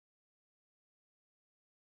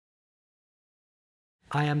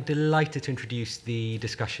I am delighted to introduce the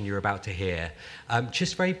discussion you're about to hear.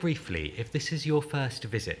 Just very briefly, if this is your first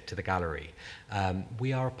visit to the gallery,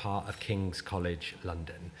 we are a part of King's College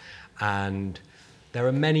London, and there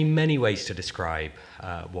are many, many ways to describe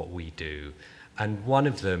what we do, and one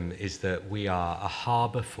of them is that we are a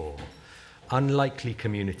harbour for unlikely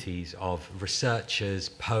communities of researchers,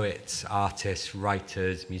 poets, artists,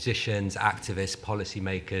 writers, musicians, activists,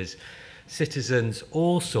 policymakers, citizens,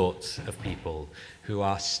 all sorts of people who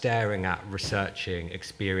are staring at, researching,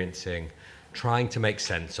 experiencing, trying to make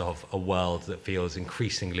sense of a world that feels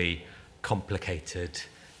increasingly complicated,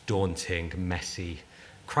 daunting, messy,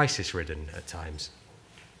 crisis-ridden at times.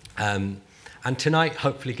 And tonight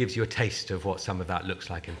hopefully gives you a taste of what some of that looks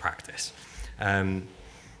like in practice.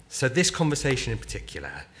 So this conversation in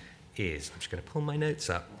particular is, I'm just going to pull my notes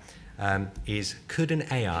up, is could an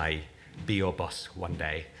AI be your boss one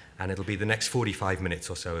day? And it'll be the next 45 minutes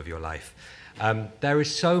or so of your life. There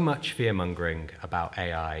is so much fear-mongering about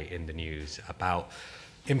AI in the news, about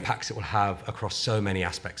impacts it will have across so many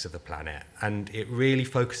aspects of the planet. And it really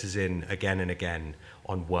focuses in again and again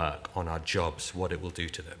on work, on our jobs, what it will do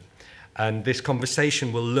to them. And this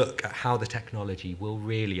conversation will look at how the technology will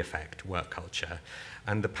really affect work culture.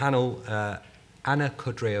 And the panel, Anna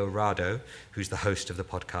Codrea-Rado, who's the host of the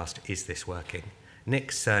podcast, Is This Working?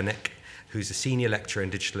 Nick Srnicek, who's a senior lecturer in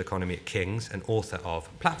digital economy at King's and author of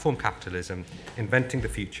Platform Capitalism, Inventing the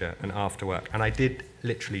Future and After Work. And I did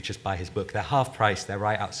literally just buy his book. They're half price, they're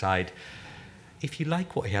right outside. If you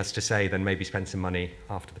like what he has to say, then maybe spend some money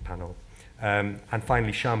after the panel. And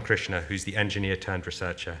finally, Shyam Krishna, who's the engineer turned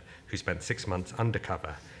researcher who spent 6 months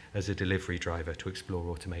undercover as a delivery driver to explore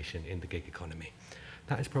automation in the gig economy.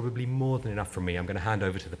 That is probably more than enough from me. I'm going to hand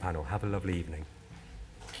over to the panel. Have a lovely evening.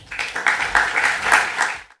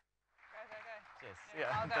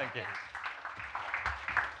 Yeah, thank you.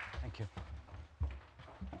 Thank you.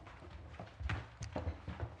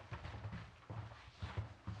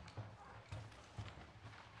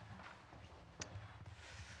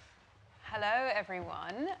 Hello,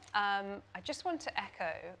 everyone. I just want to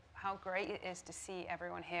echo how great it is to see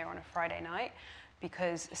everyone here on a Friday night,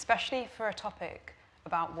 because especially for a topic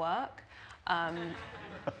about work,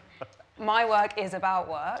 my work is about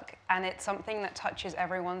work, and it's something that touches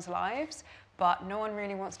everyone's lives, but no one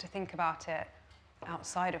really wants to think about it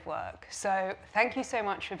outside of work. So thank you so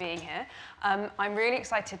much for being here. I'm really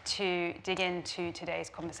excited to dig into today's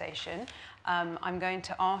conversation. I'm going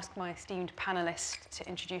to ask my esteemed panelists to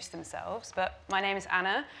introduce themselves, but my name is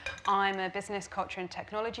Anna. I'm a business, culture, and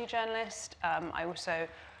technology journalist. I also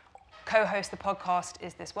co-host the podcast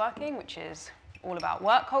Is This Working?, which is all about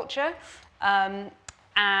work culture.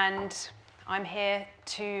 And I'm here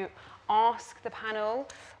to ask the panel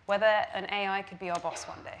whether an AI could be our boss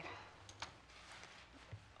one day.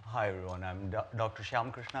 Hi, everyone. I'm Dr.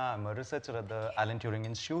 Shyam Krishna. I'm a researcher at the Alan Turing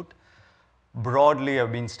Institute. Broadly,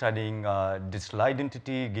 I've been studying digital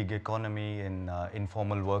identity, gig economy, in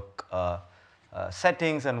informal work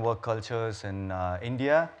settings and work cultures in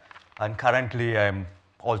India. And currently, I'm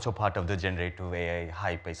also part of the generative AI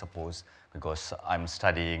hype, I suppose, because I'm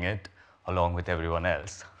studying it along with everyone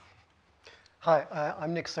else. Hi,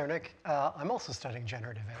 I'm Nick Srnicek. I'm also studying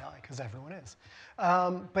generative AI, because everyone is.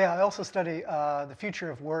 But yeah, I also study the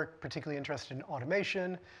future of work, particularly interested in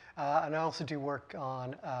automation. And I also do work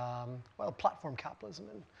on, well, platform capitalism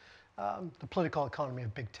and the political economy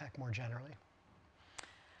of big tech more generally.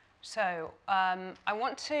 So I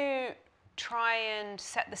want to try and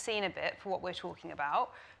set the scene a bit for what we're talking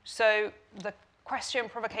about. So the question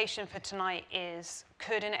provocation for tonight is,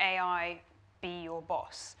 could an AI be your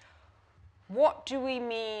boss? What do we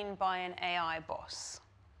mean by an AI boss?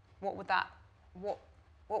 What would that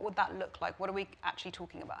look like? What are we actually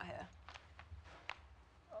talking about here?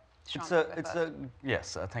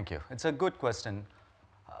 Yes, thank you. It's a good question.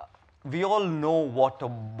 We all know what a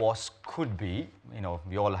boss could be. You know,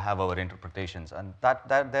 we all have our interpretations, and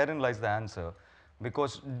therein lies the answer.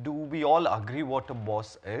 Because do we all agree what a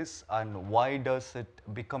boss is, and why does it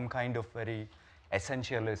become kind of very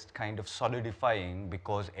essentialist, kind of solidifying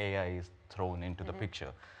because AI is thrown into the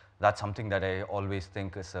picture? That's something that I always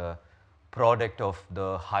think is a product of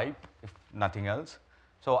the hype, if nothing else.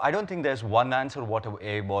 So I don't think there's one answer what an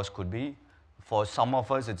AI boss could be. For some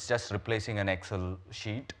of us, it's just replacing an Excel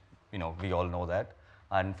sheet. You know, we all know that.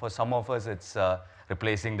 And for some of us, it's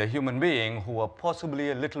replacing the human being who are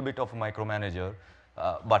possibly a little bit of a micromanager,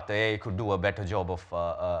 but the AI could do a better job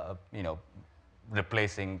of, you know,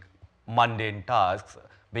 replacing mundane tasks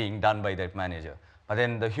being done by that manager. But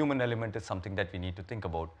then the human element is something that we need to think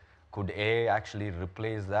about. Could AI actually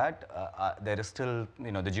replace that? There is still,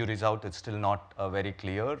 you know, the jury's out. It's still not very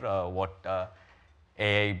clear what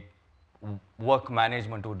AI work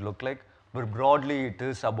management would look like, but broadly it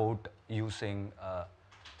is about using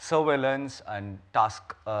surveillance and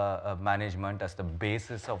task management as the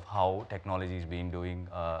basis of how technology is being doing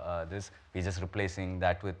this. We're just replacing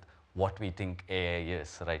that with what we think AI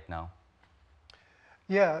is right now.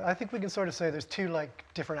 Yeah, I think we can sort of say there's two like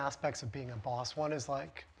different aspects of being a boss. One is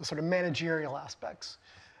like the sort of managerial aspects.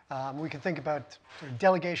 We can think about sort of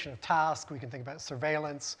delegation of tasks. We can think about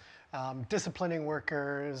surveillance, disciplining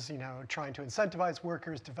workers, trying to incentivize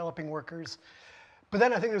workers, developing workers. But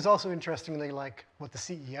then I think there's also interestingly like what the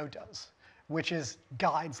CEO does, which is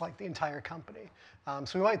guides like the entire company.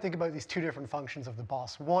 So we might think about these two different functions of the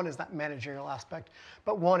boss. One is that managerial aspect,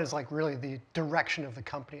 but one is like really the direction of the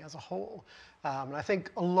company as a whole. And I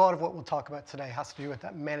think a lot of what we'll talk about today has to do with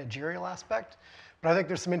that managerial aspect. But I think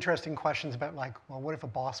there's some interesting questions about like, well, what if a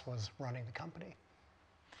boss was running the company?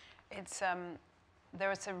 It's there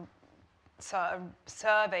was a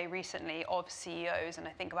survey recently of CEOs, and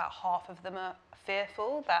I think about half of them are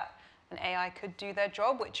fearful that an AI could do their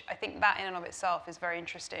job, which I think that in and of itself is very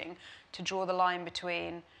interesting to draw the line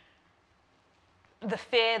between the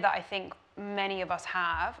fear that I think many of us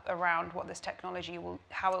have around what this technology will,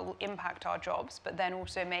 how it will impact our jobs, but then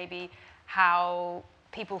also maybe how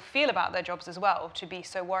people feel about their jobs as well, to be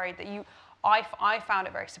so worried that I found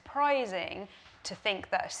it very surprising to think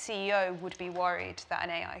that a CEO would be worried that an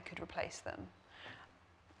AI could replace them.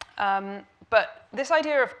 But this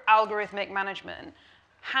idea of algorithmic management,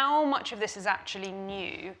 how much of this is actually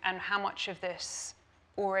new and how much of this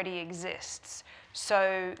already exists?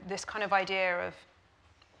 So this kind of idea of,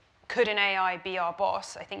 could an AI be our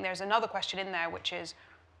boss? I think there's another question in there, which is,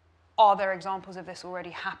 are there examples of this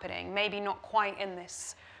already happening? Maybe not quite in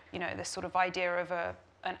this, this sort of idea of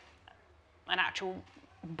an actual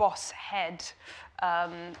boss head,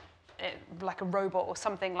 like a robot or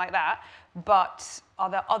something like that. But are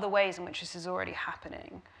there other ways in which this is already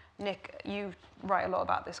happening? Nick, you write a lot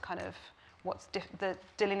about this kind of what's the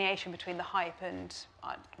delineation between the hype and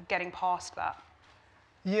getting past that.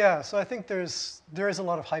 Yeah, so I think there is a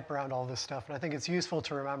lot of hype around all this stuff, and I think it's useful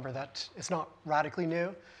to remember that it's not radically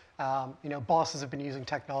new. Bosses have been using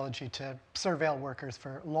technology to surveil workers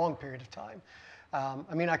for a long period of time.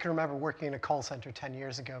 I mean, I can remember working in a call center 10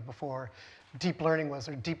 years ago before deep learning was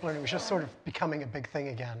just sort of becoming a big thing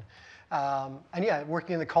again. And yeah,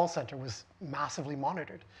 working in the call center was massively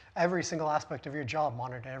monitored. Every single aspect of your job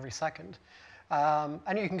monitored every second.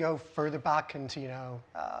 And you can go further back into,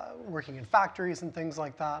 working in factories and things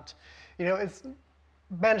like that.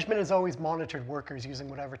 Management has always monitored workers using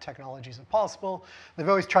whatever technologies are possible. They've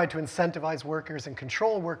always tried to incentivize workers and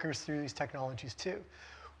control workers through these technologies too.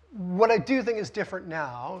 What I do think is different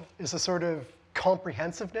now is a sort of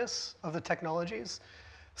comprehensiveness of the technologies.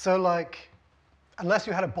 So like, unless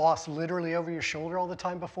you had a boss literally over your shoulder all the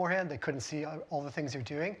time beforehand, they couldn't see all the things you're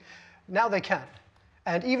doing. Now they can.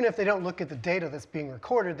 And even if they don't look at the data that's being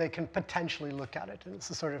recorded, they can potentially look at it. And it's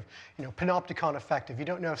a sort of panopticon effect. If you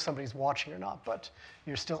don't know if somebody's watching or not, but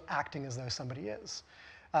you're still acting as though somebody is.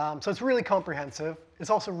 So it's really comprehensive. It's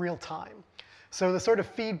also real time. So the sort of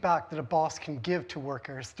feedback that a boss can give to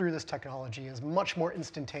workers through this technology is much more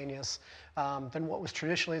instantaneous than what was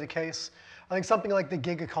traditionally the case. I think something like the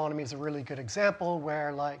gig economy is a really good example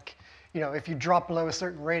where if you drop below a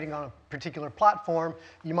certain rating on a particular platform,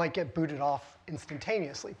 you might get booted off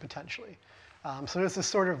instantaneously, potentially. So there's this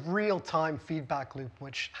sort of real-time feedback loop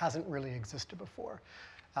which hasn't really existed before.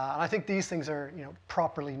 And I think these things are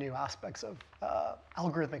properly new aspects of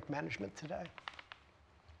algorithmic management today.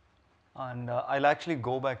 And I'll actually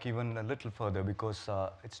go back even a little further because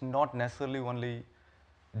it's not necessarily only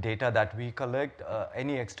data that we collect.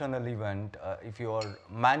 Any external event, if you are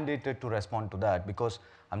mandated to respond to that, because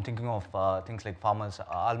I'm thinking of things like Farmer's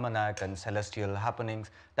Almanac and celestial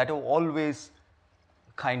happenings that have always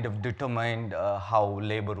kind of determined how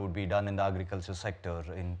labor would be done in the agriculture sector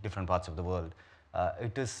in different parts of the world.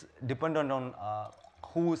 It is dependent on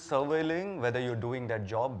who is surveilling, whether you're doing that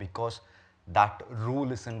job because that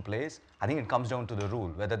rule is in place. I think it comes down to the rule.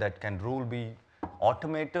 Whether that rule be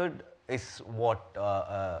automated is what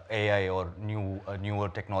AI or newer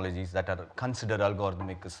technologies that are considered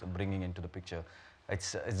algorithmic is bringing into the picture.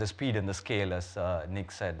 It's the speed and the scale, as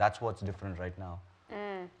Nick said. That's what's different right now.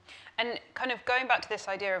 And kind of going back to this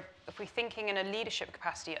idea of, if we're thinking in a leadership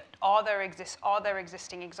capacity, are there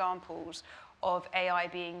existing examples of AI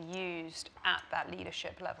being used at that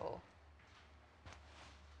leadership level?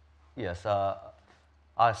 Yes,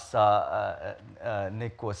 as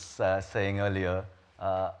Nick was saying earlier,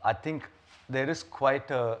 I think there is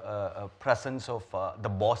quite a presence of the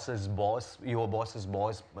boss's boss, your boss's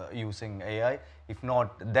boss using AI. If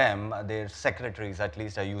not them, their secretaries at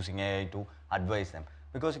least are using AI to advise them.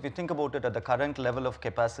 Because if you think about it, at the current level of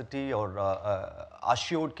capacity or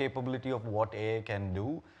assured capability of what AI can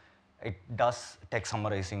do, it does text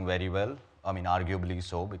summarizing very well. I mean, arguably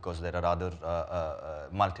so, because there are other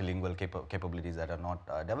multilingual capabilities that are not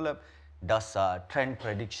developed. Does trend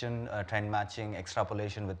prediction, trend matching,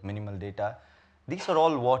 extrapolation with minimal data. These are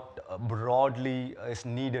all what broadly is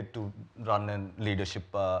needed to run a leadership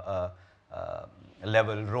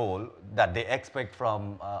level role that they expect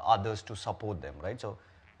from others to support them, right? So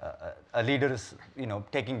a leader is,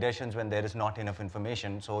 taking decisions when there is not enough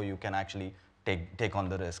information, so you can actually take on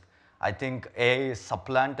the risk. I think AI has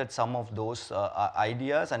supplanted some of those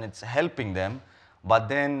ideas and it's helping them. But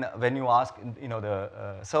then when you ask,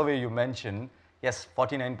 the survey you mentioned, yes,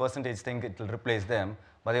 49% think it will replace them,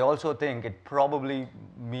 but they also think it probably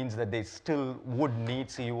means that they still would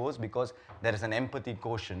need CEOs because there is an empathy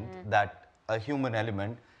quotient, that a human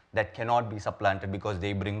element that cannot be supplanted because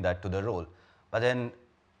they bring that to the role. But then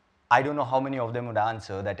I don't know how many of them would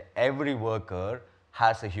answer that every worker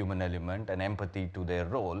has a human element and empathy to their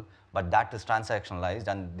role, but that is transactionalized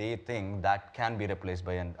and they think that can be replaced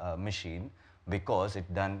by a machine because it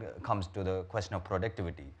then comes to the question of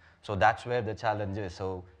productivity. So that's where the challenge is.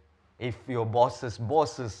 So if your boss's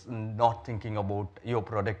boss is not thinking about your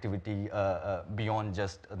productivity beyond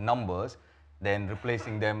just numbers, then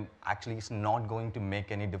replacing them actually is not going to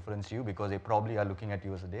make any difference to you because they probably are looking at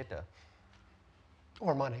you as a data.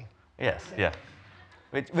 Or money. Yes, yeah.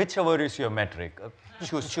 Whichever is your metric,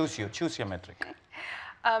 choose your metric.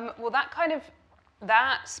 Well,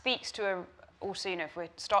 that speaks to also, if we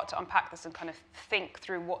start to unpack this and kind of think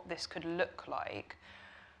through what this could look like,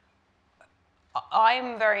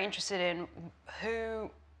 I'm very interested in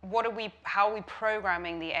how are we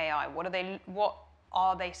programming the AI? What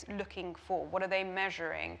are they looking for? What are they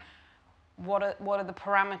measuring? What are the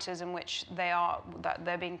parameters in which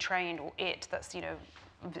they're being trained, or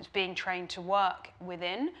that's being trained to work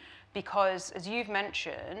within? Because as you've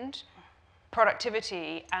mentioned,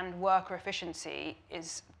 productivity and worker efficiency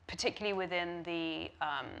is particularly within the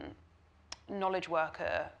knowledge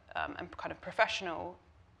worker and kind of professional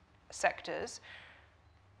sectors.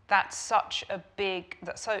 That's so at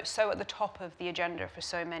the top of the agenda for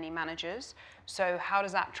so many managers. So how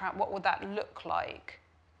does that what would that look like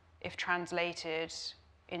if translated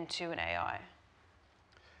into an AI?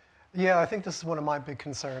 Yeah, I think this is one of my big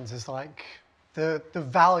concerns, is like the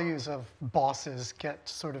values of bosses get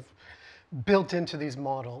sort of built into these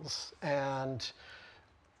models, and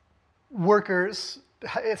workers,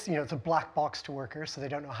 it's a black box to workers, so they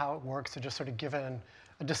don't know how it works. They're just sort of given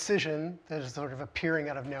a decision that is sort of appearing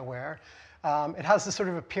out of nowhere. It has this sort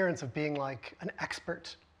of appearance of being like an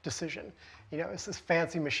expert decision. It's this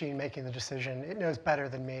fancy machine making the decision. It knows better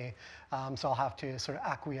than me, so I'll have to sort of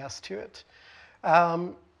acquiesce to it.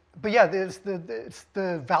 But yeah, it's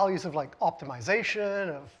the values of like optimization,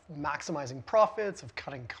 of maximizing profits, of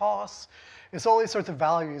cutting costs. It's all these sorts of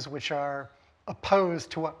values which are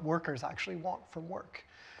opposed to what workers actually want from work.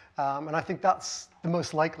 And I think that's the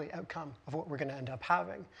most likely outcome of what we're going to end up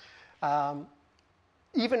having.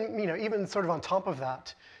 Even sort of on top of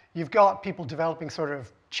that, you've got people developing sort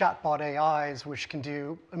of chatbot AIs which can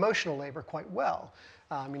do emotional labor quite well.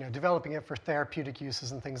 Developing it for therapeutic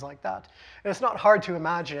uses and things like that. And it's not hard to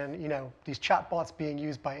imagine, these chatbots being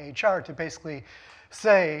used by HR to basically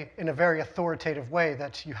say in a very authoritative way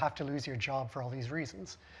that you have to lose your job for all these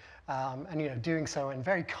reasons. And doing so in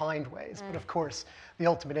very kind ways. But of course, the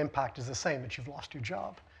ultimate impact is the same, that you've lost your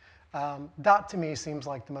job. That to me seems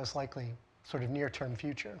like the most likely sort of near-term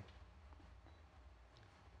future.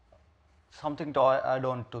 Something to add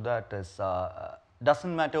on to that is,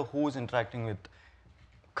 doesn't matter who's interacting with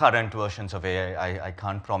current versions of AI, I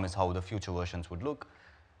can't promise how the future versions would look.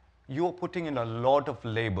 You're putting in a lot of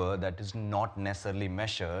labor that is not necessarily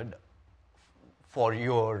measured for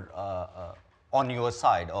your, on your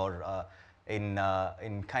side, or in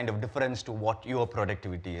kind of difference to what your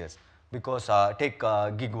productivity is. Because take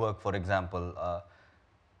gig work, for example.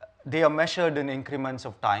 They are measured in increments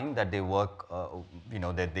of time that they work,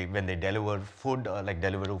 when they deliver food, like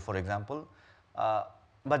Deliveroo, for example.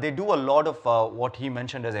 But they do a lot of what he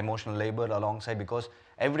mentioned as emotional labor alongside, because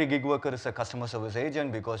every gig worker is a customer service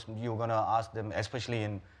agent, because you're going to ask them, especially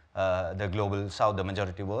in the global south, the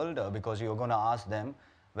majority world, because you're going to ask them,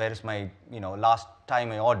 where is my, last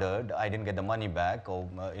time I ordered, I didn't get the money back, or,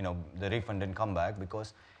 the refund didn't come back,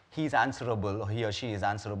 because he's answerable, or he or she is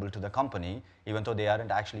answerable to the company, even though they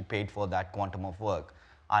aren't actually paid for that quantum of work.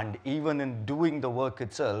 And even in doing the work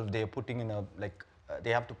itself, they are putting in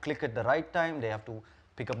they have to click at the right time, they have to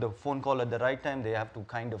pick up the phone call at the right time, they have to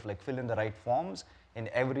kind of like fill in the right forms in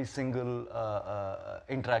every single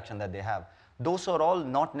interaction that they have. Those are all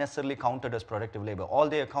not necessarily counted as productive labor. All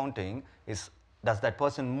they are counting is, does that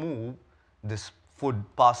person move this food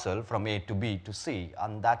parcel from A to B to C,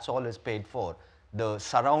 and that's all is paid for. The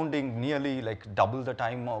surrounding nearly like double the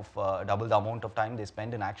amount of time they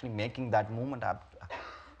spend in actually making that movement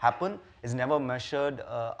happen is never measured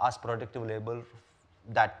as productive labor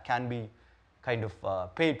that can be kind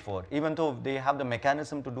of paid for. Even though they have the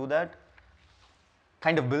mechanism to do that,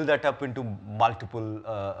 kind of build that up into multiple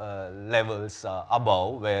levels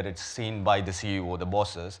above, where it's seen by the CEO, the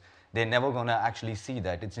bosses. They're never going to actually see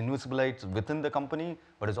that. It's invisibilized within the company,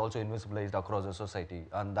 but it's also invisibilized across the society.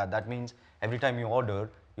 And that means every time you order,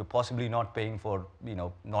 you're possibly not paying for,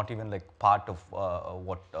 not even like part of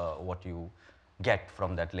what you get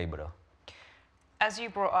from that laborer. As you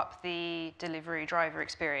brought up the delivery driver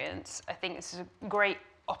experience, I think this is a great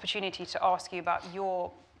opportunity to ask you about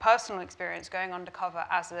your personal experience going undercover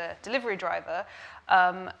as a delivery driver.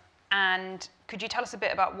 And could you tell us a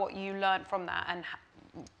bit about what you learned from that and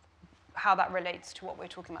how that relates to what we're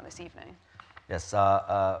talking about this evening? Yes,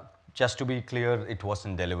 just to be clear, it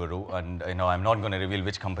wasn't Deliveroo, and I'm not going to reveal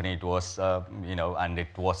which company it was, and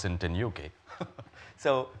it wasn't in UK.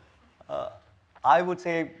 So I would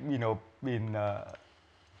say, in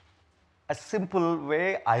a simple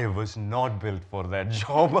way, I was not built for that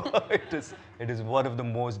job. It is one of the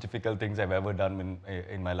most difficult things I've ever done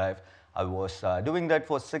in my life. I was doing that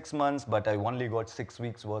for 6 months, but I only got 6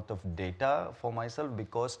 weeks worth of data for myself,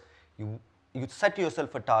 because you set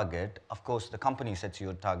yourself a target. Of course, the company sets you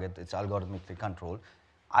a target. It's algorithmically controlled.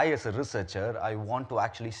 I, as a researcher, I want to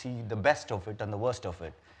actually see the best of it and the worst of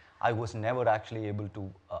it. I was never actually able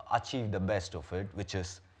to achieve the best of it, which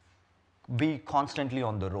is be constantly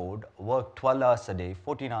on the road, work 12 hours a day,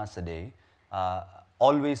 14 hours a day,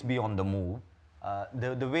 always be on the move.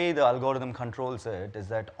 The way the algorithm controls it is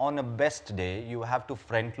that on a best day, you have to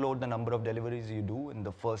front load the number of deliveries you do in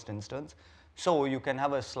the first instance, so you can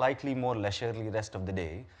have a slightly more leisurely rest of the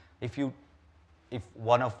day. If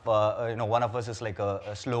one of us is like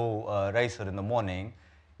a slow riser in the morning,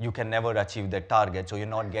 you can never achieve that target, so you're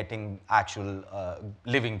not getting actual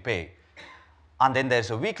living pay. And then there's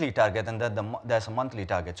a weekly target, and then there's a monthly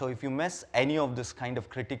target. So if you miss any of this kind of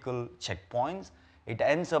critical checkpoints, it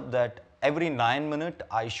ends up that every 9 minutes,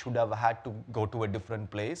 I should have had to go to a different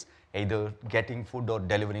place, either getting food or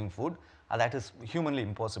delivering food, and that is humanly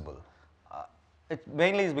impossible. It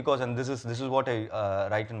mainly is because, and this is what I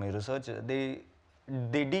write in my research, they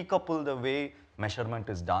decouple the way measurement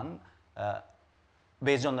is done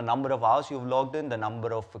based on the number of hours you've logged in, the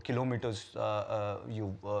number of kilometers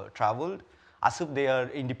you've traveled, as if they are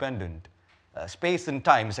independent. Space and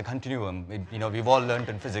time is a continuum. We've all learned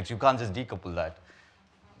in physics, you can't just decouple that.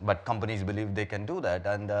 But companies believe they can do that,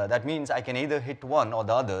 and that means I can either hit one or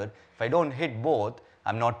the other. If I don't hit both,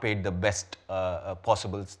 I'm not paid the best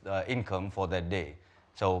possible income for that day.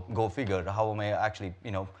 So go figure, how am I actually,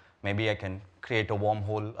 maybe I can create a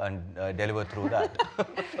wormhole and deliver through that.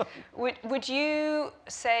 Would you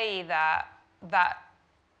say that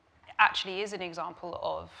actually is an example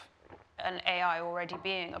of an AI already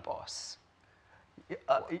being a boss,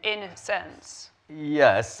 in a sense?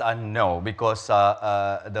 Yes and no, because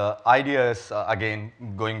the idea is, again,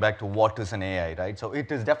 going back to what is an AI, right? So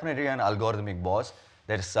it is definitely an algorithmic boss.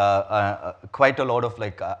 There's quite a lot of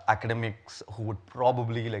academics who would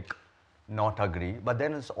probably not agree, but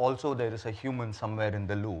then there is a human somewhere in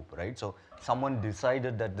the loop, right? So someone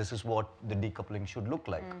decided that this is what the decoupling should look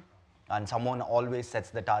like. And someone always sets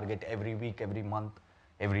the target every week, every month,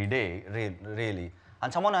 every day, really.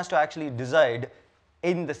 And someone has to actually decide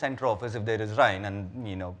in the center office if there is rain and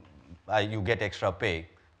you get extra pay,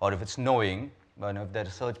 or if it's snowing, if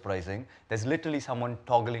there's surge pricing, there's literally someone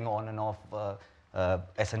toggling on and off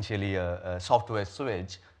essentially a software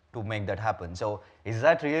switch to make that happen. So is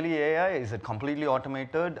that really AI? Is it completely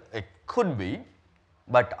automated? It could be,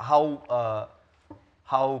 but how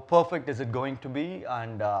perfect is it going to be,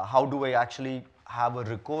 and how do I actually have a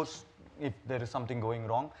recourse if there is something going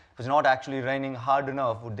wrong? If it's not actually raining hard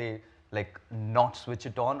enough, would they not switch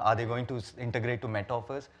it on? Are they going to integrate to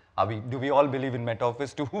MetOffice? Do we all believe in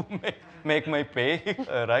MetOffice to make my pay,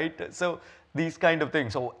 right? So these kind of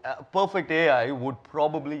things. So perfect AI would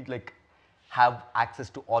probably have access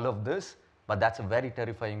to all of this, but that's a very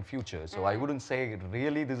terrifying future. So I wouldn't say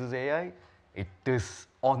really this is AI. It is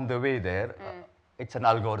on the way there. It's an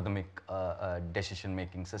algorithmic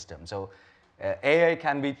decision-making system. So AI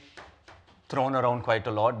can be thrown around quite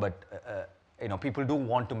a lot, but people do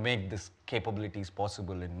want to make these capabilities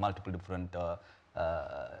possible in multiple different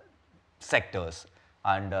sectors.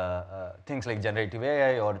 And things like generative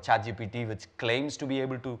AI or ChatGPT, which claims to be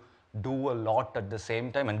able to do a lot at the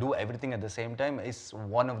same time and do everything at the same time, is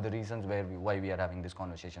one of the reasons why we are having this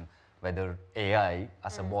conversation, whether AI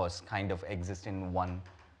as a boss kind of exists in one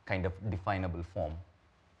kind of definable form.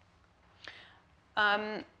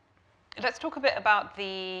 Let's talk a bit about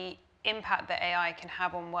the impact that AI can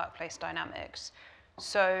have on workplace dynamics.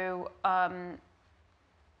 So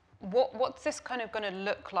what's this kind of going to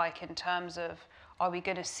look like in terms of, are we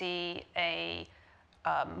going to see a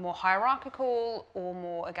more hierarchical or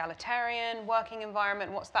more egalitarian working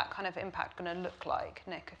environment? What's that kind of impact going to look like,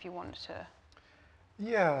 Nick, if you wanted to?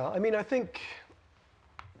 Yeah, I mean, I think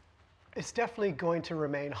it's definitely going to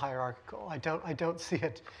remain hierarchical. I don't see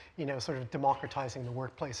it, sort of democratizing the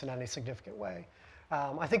workplace in any significant way.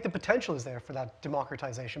 I think the potential is there for that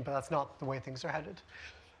democratization, but that's not the way things are headed.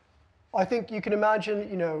 I think you can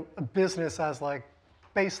imagine, a business as like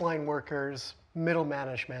baseline workers, middle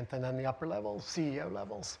management, and then the upper levels, CEO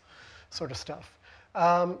levels, sort of stuff.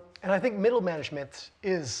 And I think middle management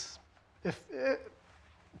is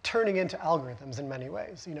turning into algorithms in many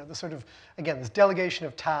ways. The sort of, again, this delegation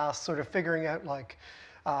of tasks, sort of figuring out like,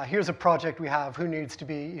 here's a project we have, who needs to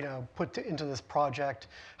be put into this project,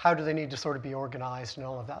 how do they need to sort of be organized, and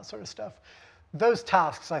all of that sort of stuff. Those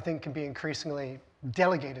tasks, I think, can be increasingly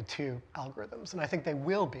delegated to algorithms, and I think they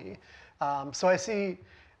will be. So I see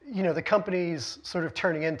the companies sort of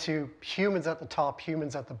turning into humans at the top,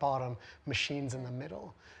 humans at the bottom, machines in the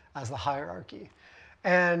middle as the hierarchy.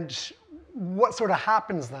 And what sort of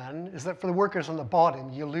happens then is that for the workers on the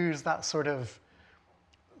bottom, you lose that sort of,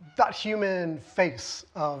 that human face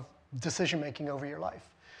of decision-making over your life.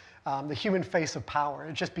 The human face of power.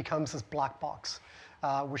 It just becomes this black box,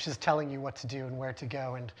 which is telling you what to do and where to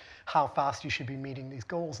go and how fast you should be meeting these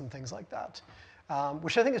goals and things like that.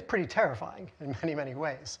 Which I think is pretty terrifying in many, many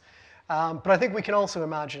ways. But I think we can also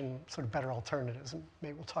imagine sort of better alternatives, and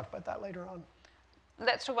maybe we'll talk about that later on.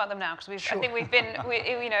 Let's talk about them now, because Sure. I think we've been,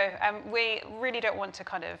 we really don't want to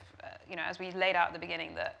kind of, as we laid out at the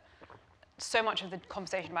beginning, that so much of the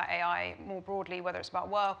conversation about AI more broadly, whether it's about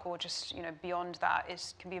work or just beyond that,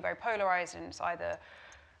 can be very polarized, and it's either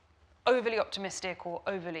overly optimistic or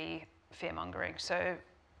overly fear-mongering. So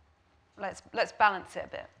let's balance it a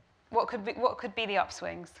bit. What could be the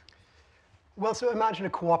upswings? Well, so imagine a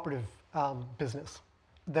cooperative business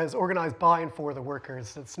that's organized by and for the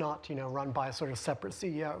workers. It's not run by a sort of separate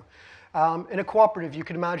CEO. In a cooperative, you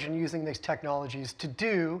can imagine using these technologies to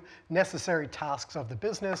do necessary tasks of the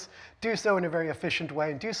business, do so in a very efficient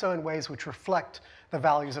way, and do so in ways which reflect the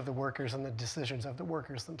values of the workers and the decisions of the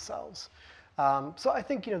workers themselves. So I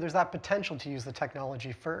think there's that potential to use the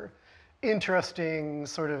technology for interesting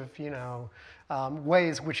sort of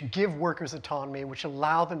ways which give workers autonomy, which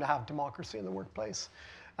allow them to have democracy in the workplace.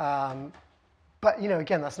 But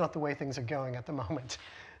again, that's not the way things are going at the moment.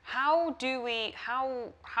 How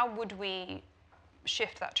would we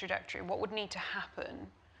shift that trajectory? What would need to happen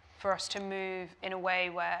for us to move in a way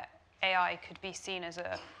where AI could be seen as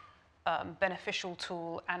a beneficial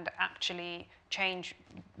tool and actually change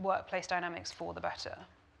workplace dynamics for the better?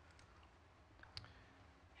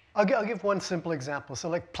 I'll give one simple example. So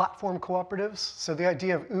like platform cooperatives. So the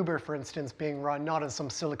idea of Uber, for instance, being run not as some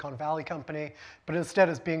Silicon Valley company, but instead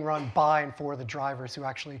as being run by and for the drivers who are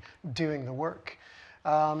actually doing the work.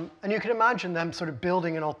 And you can imagine them sort of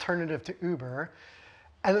building an alternative to Uber.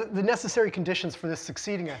 And the necessary conditions for this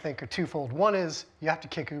succeeding, I think, are twofold. One is you have to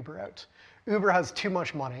kick Uber out. Uber has too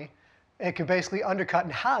much money. It could basically undercut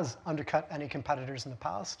and has undercut any competitors in the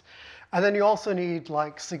past. And then you also need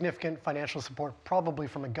like significant financial support, probably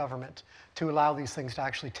from a government, to allow these things to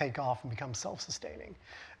actually take off and become self-sustaining.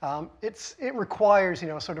 It requires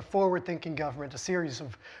sort of forward-thinking government, a series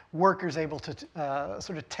of workers able to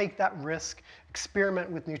sort of take that risk,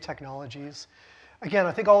 experiment with new technologies. Again,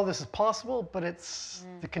 I think all of this is possible, but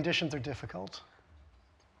the conditions are difficult.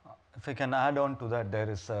 If I can add on to that, there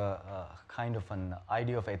is a kind of an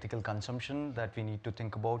idea of ethical consumption that we need to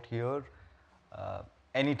think about here.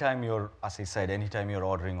 Anytime as I said, anytime you're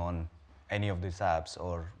ordering on any of these apps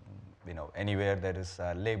or anywhere there is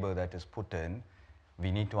labor that is put in, we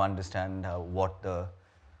need to understand what the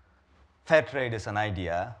fair trade is an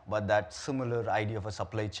idea, but that similar idea of a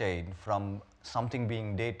supply chain from something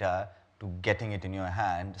being data to getting it in your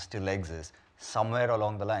hand still exists. Somewhere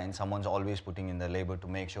along the line, someone's always putting in the labor to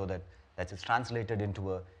make sure that it's translated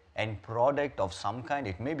into a end product of some kind.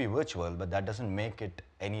 It may be virtual, but that doesn't make it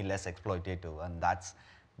any less exploitative. And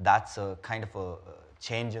that's a kind of a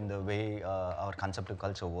change in the way our concept of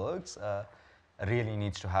culture works. Really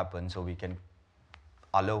needs to happen so we can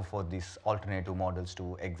allow for these alternative models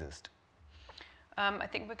to exist. I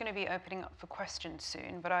think we're going to be opening up for questions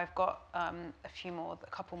soon, but I've got a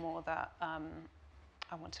couple more that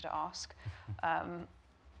I wanted to ask.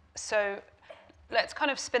 So let's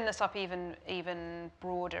kind of spin this up even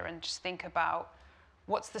broader and just think about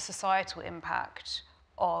what's the societal impact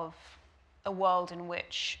of a world in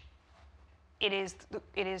which it is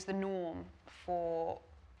the norm for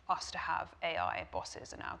us to have AI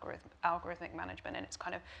bosses and algorithmic management, and it's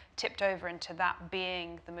kind of tipped over into that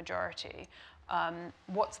being the majority.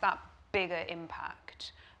 What's that bigger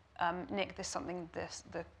impact? Nick,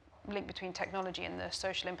 the link between technology and the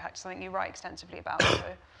social impact is something you write extensively about. So.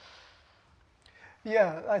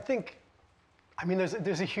 Yeah, I mean,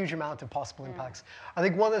 there's a huge amount of possible impacts. I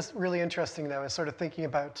think one that's really interesting, though, is sort of thinking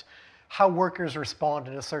about how workers respond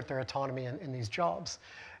and assert their autonomy in these jobs.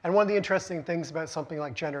 And one of the interesting things about something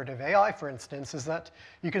like generative AI, for instance, is that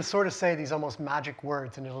you can sort of say these almost magic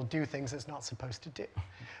words and it'll do things it's not supposed to do.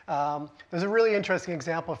 There's a really interesting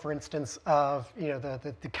example, for instance, of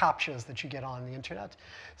the CAPTCHAs that you get on the internet.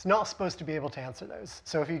 It's not supposed to be able to answer those.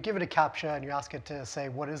 So if you give it a CAPTCHA and you ask it to say,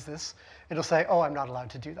 what is this? It'll say, oh, I'm not allowed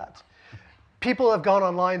to do that. People have gone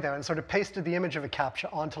online, though, and sort of pasted the image of a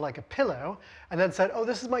CAPTCHA onto like a pillow and then said, oh,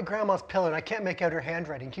 this is my grandma's pillow and I can't make out her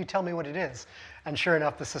handwriting. Can you tell me what it is? And sure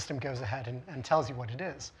enough, the system goes ahead and tells you what it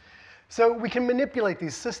is. So we can manipulate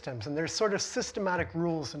these systems, and there's sort of systematic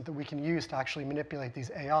rules that we can use to actually manipulate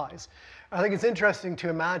these AIs. I think it's interesting to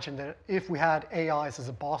imagine that if we had AIs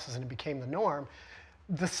as bosses and it became the norm,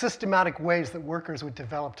 the systematic ways that workers would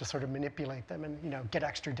develop to sort of manipulate them and get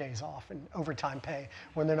extra days off and overtime pay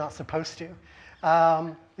when they're not supposed to.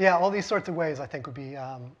 Yeah, all these sorts of ways I think would be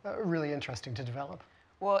really interesting to develop.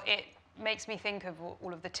 Well, it makes me think of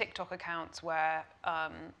all of the TikTok accounts where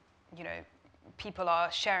people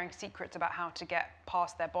are sharing secrets about how to get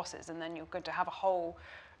past their bosses, and then you're going to have a whole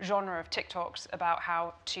genre of TikToks about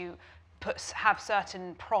how to have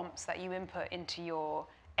certain prompts that you input into your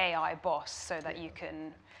AI boss so that you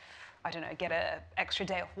can, I don't know, get an extra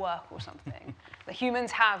day off work or something. The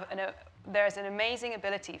humans have, there's an amazing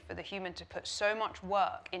ability for the human to put so much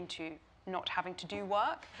work into not having to do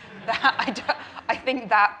work that I think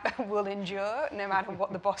that will endure no matter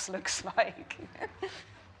what the boss looks like.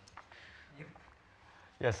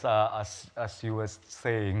 Yes, as you were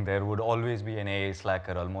saying, there would always be an AI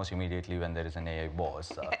slacker almost immediately when there is an AI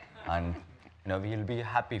boss. And we'll be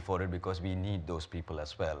happy for it because we need those people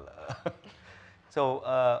as well.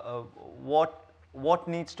 So what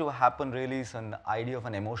needs to happen really is an idea of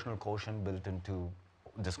an emotional quotient built into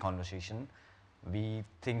this conversation. We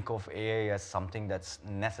think of AI as something that's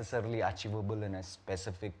necessarily achievable in a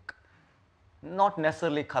specific, not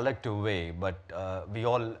necessarily collective way, but we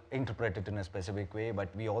all interpret it in a specific way,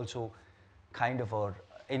 but we also kind of are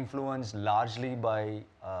influenced largely by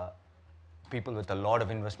people with a lot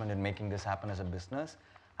of investment in making this happen as a business.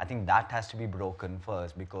 I think that has to be broken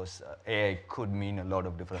first because AI could mean a lot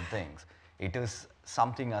of different things. It is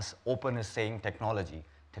something as open as saying technology.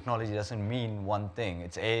 Technology doesn't mean one thing.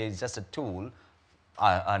 AI is just a tool,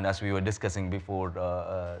 and as we were discussing before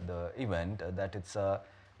the event, that it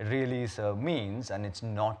really is a means and it's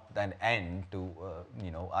not an end to,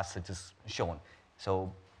 as it is shown.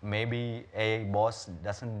 So maybe AI boss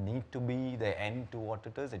doesn't need to be the end to what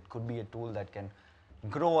it is. It could be a tool that can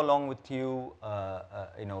grow along with you,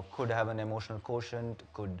 could have an emotional quotient,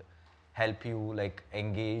 could help you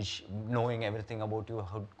engage, knowing everything about you,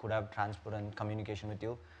 could have transparent communication with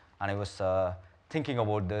you. And I was thinking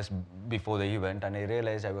about this before the event, and I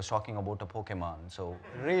realized I was talking about a Pokemon. So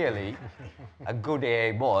really, a good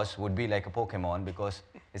AI boss would be like a Pokemon because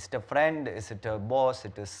is it a friend, is it a boss,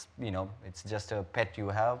 it is, it's just a pet you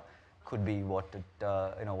have, could be what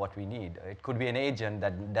we need. It could be an agent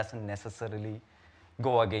that doesn't necessarily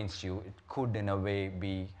go against you. It could, in a way,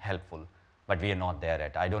 be helpful, but we are not there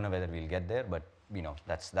yet. I don't know whether we'll get there, but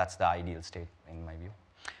that's the ideal state in my view.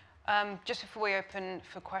 Just before we open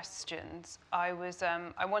for questions, I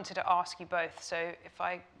wanted to ask you both. So if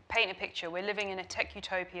I paint a picture, we're living in a tech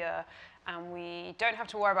utopia, and we don't have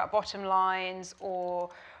to worry about bottom lines or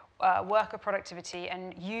worker productivity,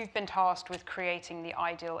 and you've been tasked with creating the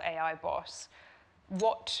ideal AI boss.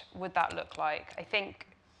 What would that look like? I think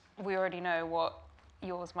we already know what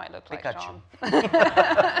yours might look like, Shyam.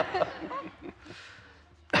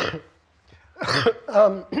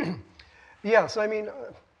 Yeah, so I mean,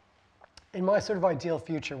 in my sort of ideal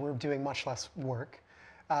future, we're doing much less work.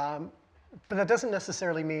 But that doesn't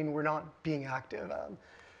necessarily mean we're not being active. And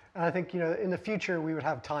I think in the future, we would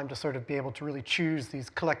have time to sort of be able to really choose these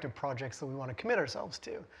collective projects that we want to commit ourselves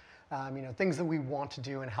to. Things that we want to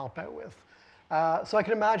do and help out with. So I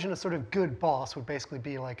can imagine a sort of good boss would basically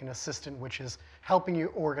be like an assistant which is helping you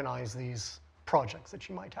organize these projects that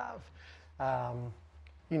you might have.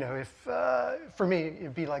 You know, if for me,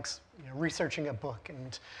 it'd be like researching a book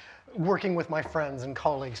and working with my friends and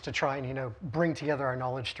colleagues to try and bring together our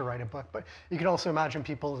knowledge to write a book. But you can also imagine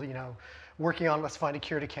people working on let's find a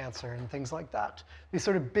cure to cancer and things like that. These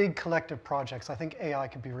sort of big collective projects, I think AI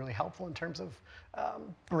could be really helpful in terms of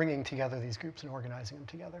bringing together these groups and organizing them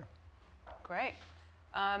together. Great.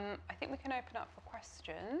 I think we can open up for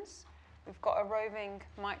questions. We've got a roving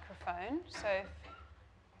microphone, so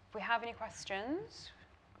if we have any questions,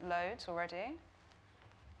 loads already.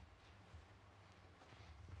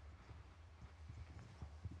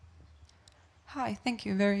 Hi, thank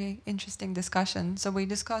you. Very interesting discussion. So we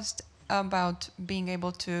discussed about being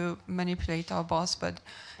able to manipulate our boss, but,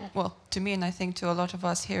 well, to me and I think to a lot of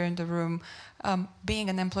us here in the room, being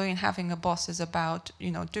an employee and having a boss is about,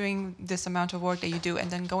 doing this amount of work that you do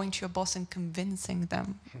and then going to your boss and convincing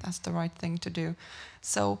them that's the right thing to do.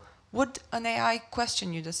 So would an AI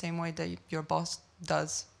question you the same way that your boss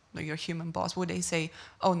does, or your human boss? Would they say,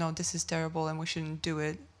 oh no, this is terrible and we shouldn't do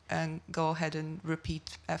it, and go ahead and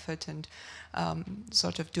repeat effort and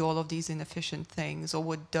sort of do all of these inefficient things? Or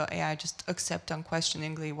would the AI just accept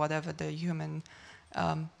unquestioningly whatever the human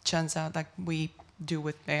churns out, like we do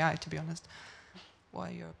with AI, to be honest? What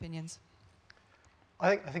are your opinions?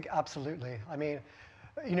 I think absolutely. I mean,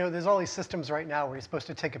 there's all these systems right now where you're supposed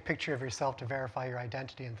to take a picture of yourself to verify your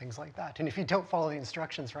identity and things like that. And if you don't follow the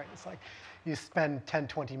instructions right, it's like you spend 10,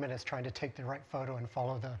 20 minutes trying to take the right photo and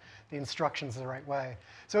follow the instructions the right way.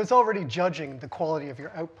 So it's already judging the quality of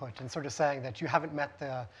your output and sort of saying that you haven't met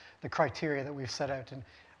the criteria that we've set out. And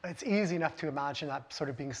it's easy enough to imagine that sort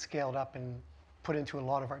of being scaled up and put into a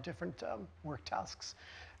lot of our different work tasks.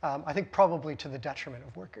 I think probably to the detriment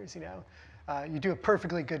of workers, You do a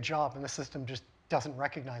perfectly good job and the system just doesn't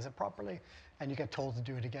recognize it properly, and you get told to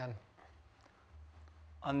do it again.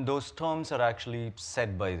 And those terms are actually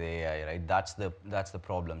set by the AI, right? That's the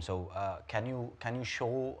problem. So can you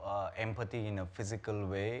show empathy in a physical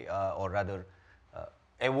way, or rather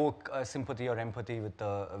evoke sympathy or empathy with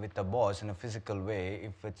the boss in a physical way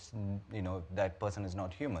if it's that person is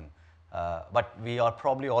not human? But we are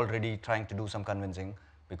probably already trying to do some convincing,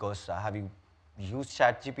 because have you used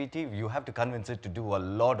ChatGPT? You have to convince it to do a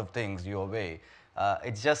lot of things your way.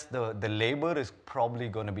 It's just the labor is probably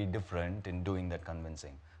going to be different in doing that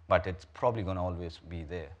convincing, but it's probably going to always be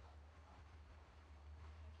there.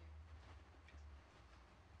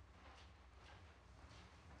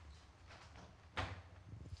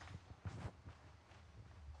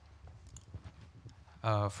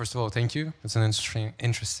 First of all, thank you. It's an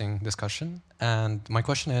interesting discussion. And my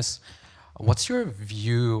question is, what's your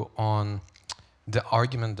view on the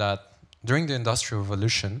argument that during the Industrial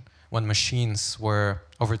Revolution, when machines were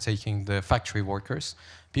overtaking the factory workers,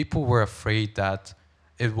 people were afraid that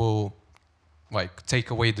it will take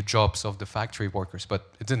away the jobs of the factory workers,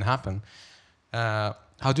 but it didn't happen.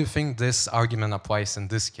 How do you think this argument applies in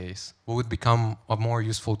this case? Will it become a more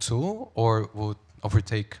useful tool, or will it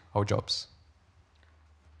overtake our jobs?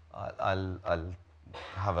 I'll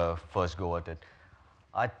have a first go at it.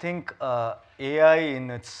 I think AI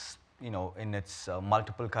in its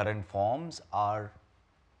multiple current forms are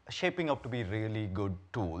shaping up to be really good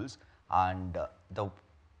tools, and the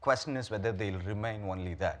question is whether they'll remain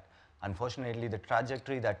only that. Unfortunately, the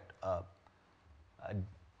trajectory that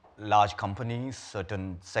large companies,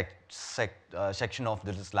 certain section of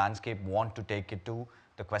this landscape want to take it to,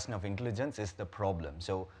 the question of intelligence is the problem.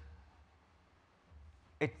 So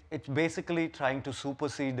it's basically trying to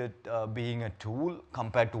supersede it being a tool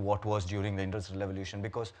compared to what was during the Industrial Revolution,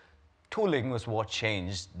 because tooling was what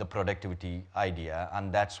changed the productivity idea,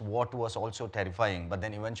 and that's what was also terrifying. But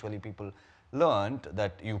then eventually people learned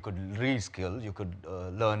that you could reskill, you could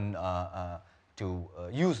learn to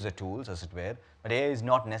use the tools, as it were. But AI is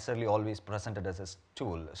not necessarily always presented as a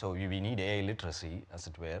tool. So we need AI literacy, as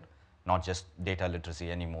it were, not just data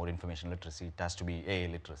literacy anymore, information literacy. It has to be AI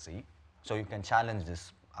literacy. So you can challenge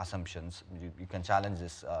these assumptions. You can challenge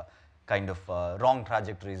this kind of wrong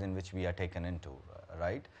trajectories in which we are taken into,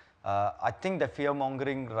 right? I think the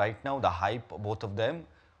fear-mongering right now, the hype, both of them,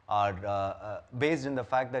 are based in the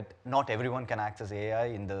fact that not everyone can access AI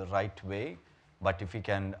in the right way. But if we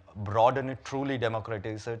can broaden it, truly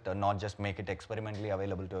democratize it, and not just make it experimentally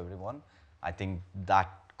available to everyone, I think that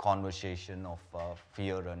conversation of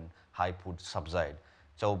fear and hype would subside.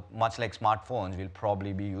 So much like smartphones, we'll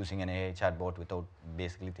probably be using an AI chatbot without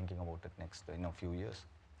basically thinking about it next few years.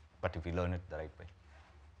 But if we learn it the right way.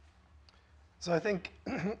 So I think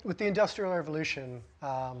with the Industrial Revolution,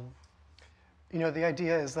 the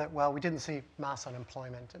idea is that, well, we didn't see mass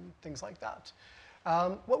unemployment and things like that.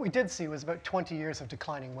 What we did see was about 20 years of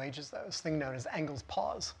declining wages, though, this thing known as Engel's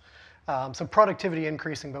pause. So productivity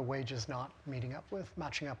increasing, but wages not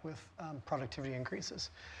matching up with productivity increases.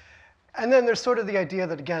 And then there's sort of the idea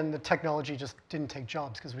that, again, the technology just didn't take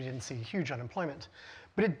jobs because we didn't see huge unemployment.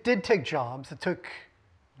 But it did take jobs. It took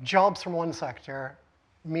jobs from one sector.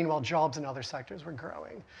 Meanwhile, jobs in other sectors were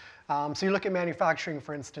growing. So you look at manufacturing,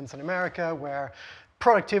 for instance, in America, where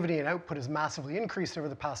productivity and output has massively increased over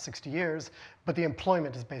the past 60 years, but the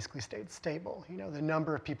employment has basically stayed stable. The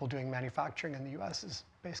number of people doing manufacturing in the US is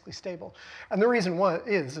basically stable. And the reason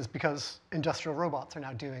is because industrial robots are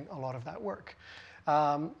now doing a lot of that work.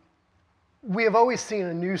 We have always seen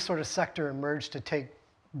a new sort of sector emerge to take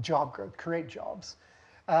job growth, create jobs.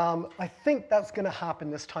 I think that's going to happen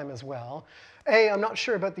this time as well. I'm not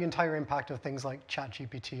sure about the entire impact of things like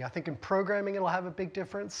ChatGPT. I think in programming it'll have a big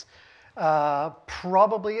difference.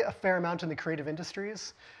 Probably a fair amount in the creative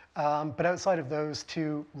industries. But outside of those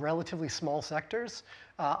two relatively small sectors,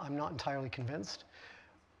 I'm not entirely convinced.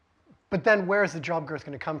 But then where is the job growth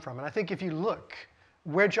going to come from? And I think if you look,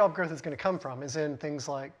 where job growth is going to come from is in things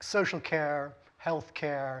like social care,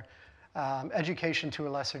 healthcare, education to a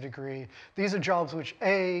lesser degree. These are jobs which,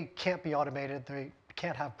 A, can't be automated. They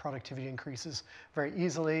can't have productivity increases very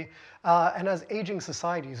easily. And as aging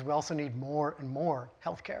societies, we also need more and more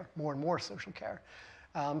healthcare, more and more social care.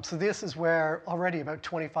 So this is where already about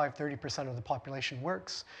 25–30% of the population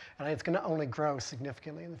works. And it's going to only grow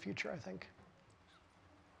significantly in the future, I think.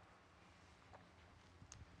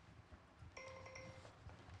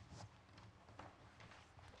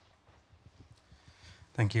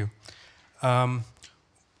 Thank you. I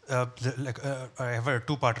have a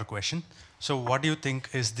two-parter question. So what do you think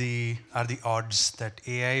are the odds that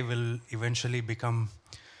AI will eventually become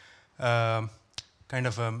kind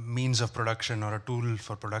of a means of production or a tool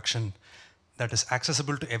for production that is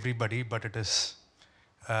accessible to everybody, but it is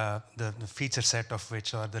the feature set of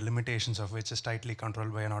which or the limitations of which is tightly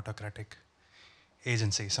controlled by an autocratic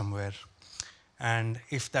agency somewhere? And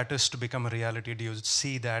if that is to become a reality, do you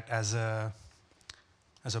see that as a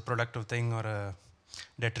productive thing or a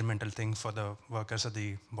detrimental thing for the workers at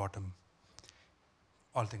the bottom,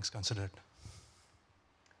 all things considered?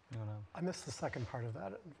 I missed the second part of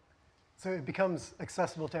that. So it becomes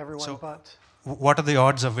accessible to everyone, but... What are the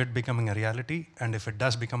odds of it becoming a reality? And if it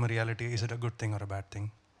does become a reality, is it a good thing or a bad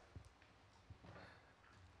thing?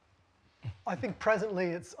 I think presently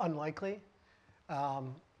it's unlikely.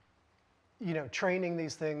 Training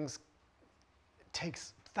these things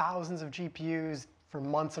takes thousands of GPUs for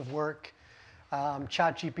months of work.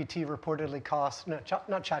 ChatGPT reportedly costs, not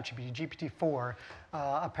ChatGPT, GPT-4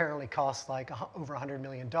 apparently costs like over $100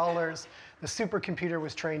 million. The supercomputer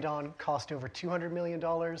was trained on cost over $200 million.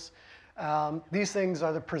 These things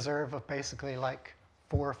are the preserve of basically like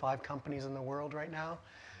 4 or 5 companies in the world right now.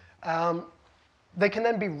 They can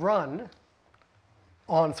then be run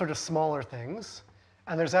on sort of smaller things,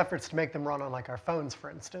 and there's efforts to make them run on like our phones, for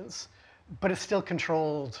instance, but it's still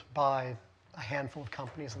controlled by a handful of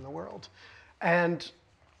companies in the world. And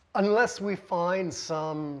unless we find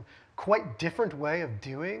some quite different way of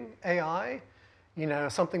doing AI,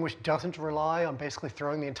 something which doesn't rely on basically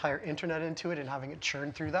throwing the entire internet into it and having it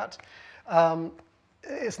churn through that,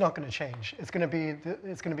 it's not going to change. It's going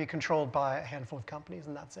to be controlled by a handful of companies,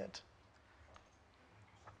 and that's it.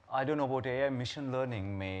 I don't know about AI. Machine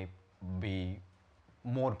learning may be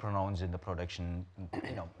more pronounced in the production,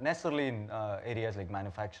 necessarily in areas like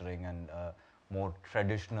manufacturing and more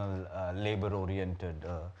traditional labor-oriented,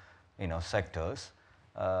 sectors.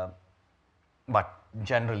 But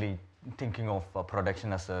generally, thinking of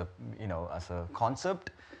production as a, as a concept,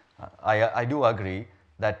 I do agree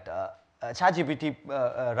that ChatGPT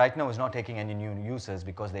right now is not taking any new users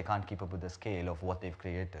because they can't keep up with the scale of what they've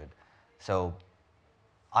created. So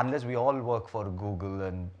unless we all work for Google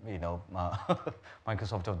and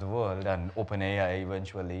Microsoft of the world and OpenAI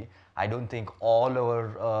eventually, I don't think all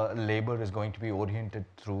our labor is going to be oriented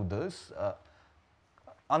through this.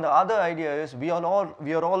 And the other idea is we are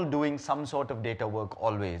all doing some sort of data work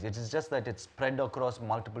always. It is just that it's spread across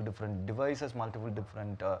multiple different devices, multiple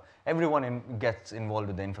different. Everyone gets involved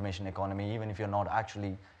with the information economy, even if you're not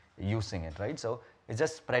actually using it, right? So it's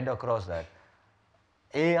just spread across that.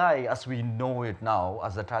 AI, as we know it now,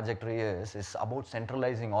 as the trajectory is about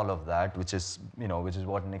centralizing all of that, which is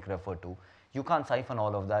what Nick referred to. You can't siphon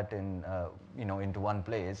all of that into one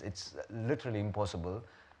place. It's literally impossible.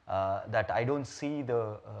 That I don't see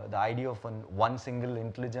the idea of one single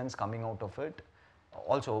intelligence coming out of it.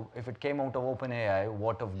 Also, if it came out of OpenAI,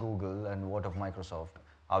 what of Google and what of Microsoft?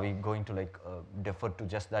 Are we going to like defer to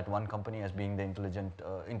just that one company as being the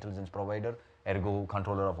intelligence provider, ergo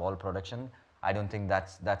controller of all production? I don't think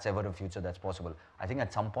that's ever a future that's possible. I think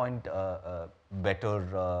at some point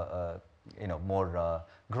better, more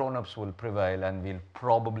grown-ups will prevail, and we'll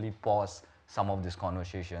probably pause some of these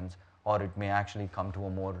conversations, or it may actually come to a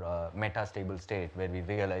more meta-stable state where we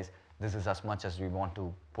realize this is as much as we want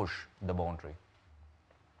to push the boundary.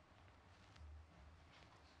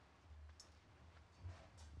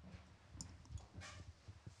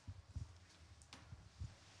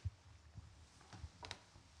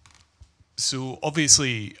 So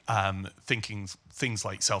obviously, thinking things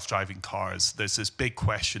like self-driving cars, there's this big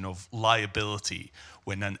question of liability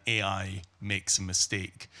when an AI makes a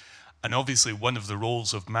mistake. And obviously, one of the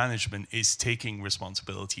roles of management is taking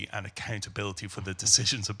responsibility and accountability for the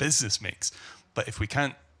decisions a business makes. But if we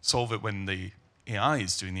can't solve it when the AI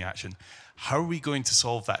is doing the action, how are we going to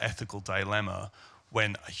solve that ethical dilemma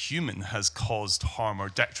when a human has caused harm or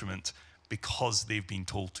detriment because they've been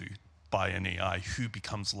told to by an AI? Who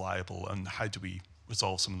becomes liable, and how do we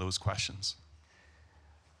resolve some of those questions?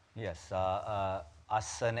 Yes,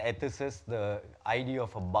 as an ethicist, the idea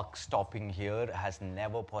of a buck stopping here has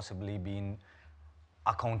never possibly been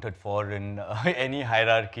accounted for in any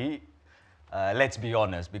hierarchy. Let's be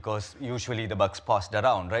honest, because usually the buck's passed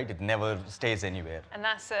around, right? It never stays anywhere. And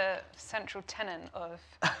that's a central tenet of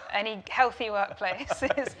any healthy workplace,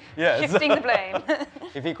 is Yes. shifting the blame.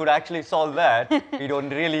 If we could actually solve that, we don't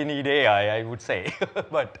really need AI, I would say.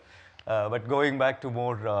 But going back to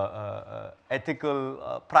more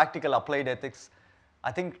ethical, practical applied ethics,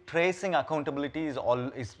 I think tracing accountability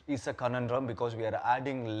is a conundrum, because we are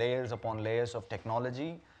adding layers upon layers of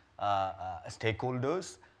technology,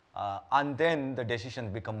 stakeholders, and then the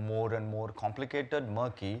decisions become more and more complicated,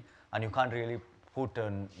 murky, and you can't really put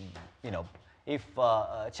an, if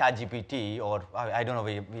ChatGPT, or I don't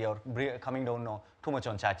know, we are coming down too much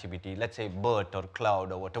on ChatGPT, let's say BERT or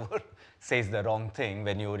Cloud or whatever says the wrong thing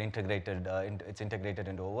when you're integrated, it's integrated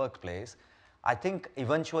into a workplace. I think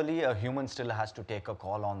eventually a human still has to take a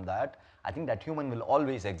call on that. I think that human will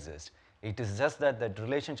always exist. It is just that that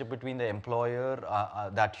relationship between the employer,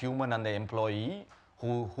 that human and the employee,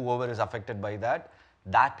 whoever is affected by that,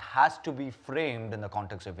 that has to be framed in the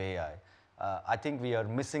context of AI. I think we are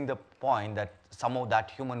missing the point that somehow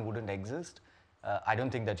that human wouldn't exist. I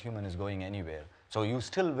don't think that human is going anywhere. So you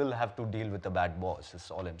still will have to deal with the bad boss,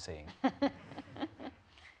 is all I'm saying. I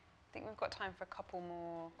think we've got time for a couple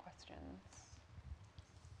more questions.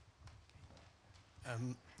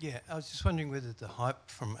 Yeah, I was just wondering whether the hype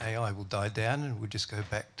from AI will die down and we'll just go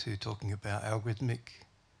back to talking about algorithmic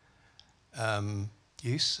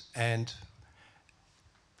use. And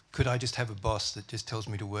could I just have a boss that just tells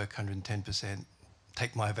me to work 110%,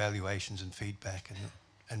 take my evaluations and feedback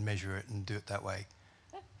and measure it and do it that way?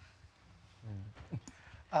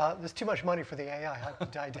 There's too much money for the AI hype to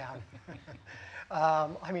die down.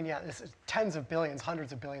 I mean, yeah, this is tens of billions,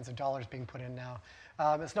 hundreds of billions of dollars being put in now.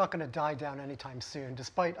 It's not going to die down anytime soon,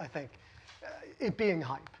 despite, I think, it being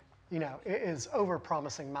hype. It is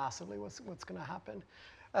over-promising massively what's going to happen.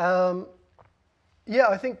 Yeah,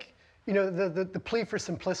 I think, the plea for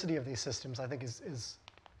simplicity of these systems, I think, is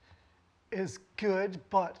good,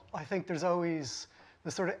 but I think there's always the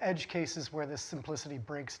sort of edge cases where this simplicity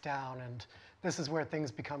breaks down, and this is where things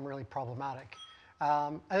become really problematic.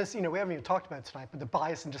 As we haven't even talked about it tonight, but the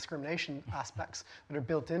bias and discrimination aspects that are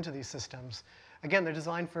built into these systems, again, they're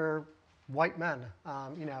designed for white men.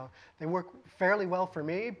 They work fairly well for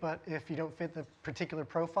me, but if you don't fit the particular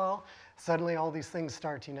profile, suddenly all these things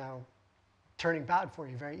start, turning bad for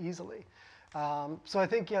you very easily. So I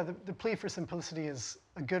think, yeah, the plea for simplicity is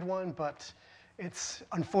a good one, but it's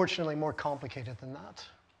unfortunately more complicated than that.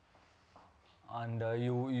 And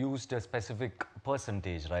you used a specific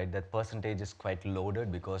percentage, right? That percentage is quite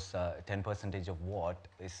loaded, because 10% of what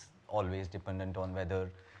is always dependent on whether,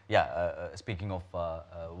 speaking of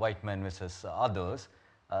white men versus others,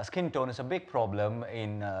 skin tone is a big problem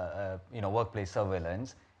in workplace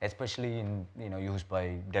surveillance, especially in used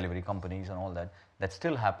by delivery companies and all that. That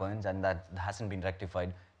still happens, and that hasn't been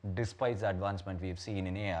rectified despite the advancement we have seen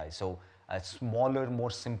in AI. So a smaller, more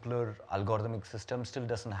simpler algorithmic system still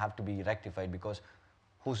doesn't have to be rectified, because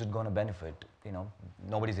who's it going to benefit?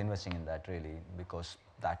 Nobody's investing in that really, because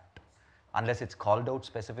that, unless it's called out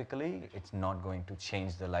specifically, it's not going to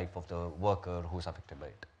change the life of the worker who's affected by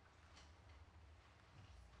it.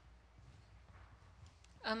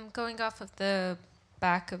 Going off of the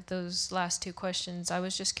back of those last two questions, I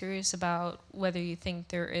was just curious about whether you think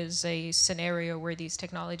there is a scenario where these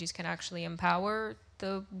technologies can actually empower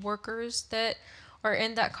the workers that are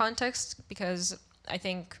in that context, because I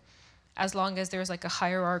think as long as there's like a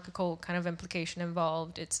hierarchical kind of implication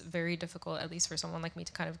involved, it's very difficult, at least for someone like me,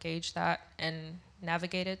 to kind of gauge that and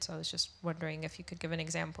navigate it. So I was just wondering if you could give an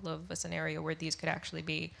example of a scenario where these could actually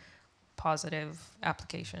be positive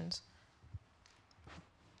applications.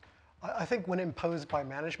 I think when imposed by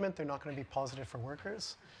management, they're not going to be positive for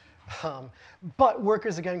workers. But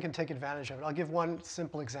workers, again, can take advantage of it. I'll give one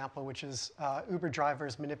simple example, which is Uber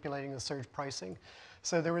drivers manipulating the surge pricing.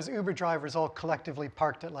 So there was Uber drivers all collectively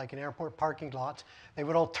parked at like an airport parking lot. They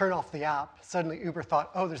would all turn off the app. Suddenly Uber thought,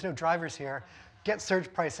 oh, there's no drivers here. Get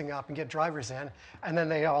surge pricing up and get drivers in. And then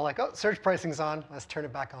they all like, oh, surge pricing's on. Let's turn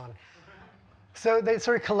it back on. So they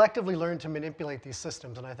sort of collectively learned to manipulate these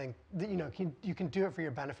systems. And I think that, you can do it for your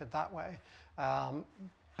benefit that way.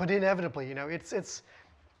 But inevitably,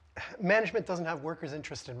 management doesn't have workers'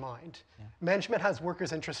 interest in mind. Yeah. Management has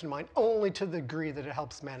workers' interest in mind only to the degree that it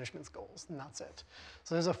helps management's goals, and that's it.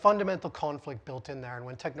 So there's a fundamental conflict built in there, and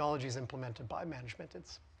when technology is implemented by management,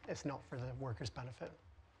 it's not for the workers' benefit.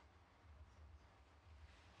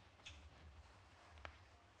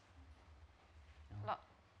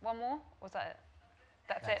 One more? Was that it?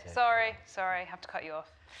 That's it. Sorry, I have to cut you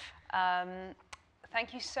off.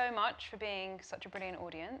 Thank you so much for being such a brilliant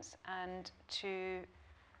audience, and to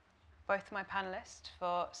both my panelists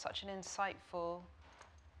for such an insightful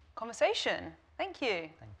conversation. Thank you.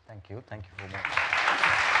 Thank you. Thank you very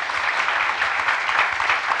much.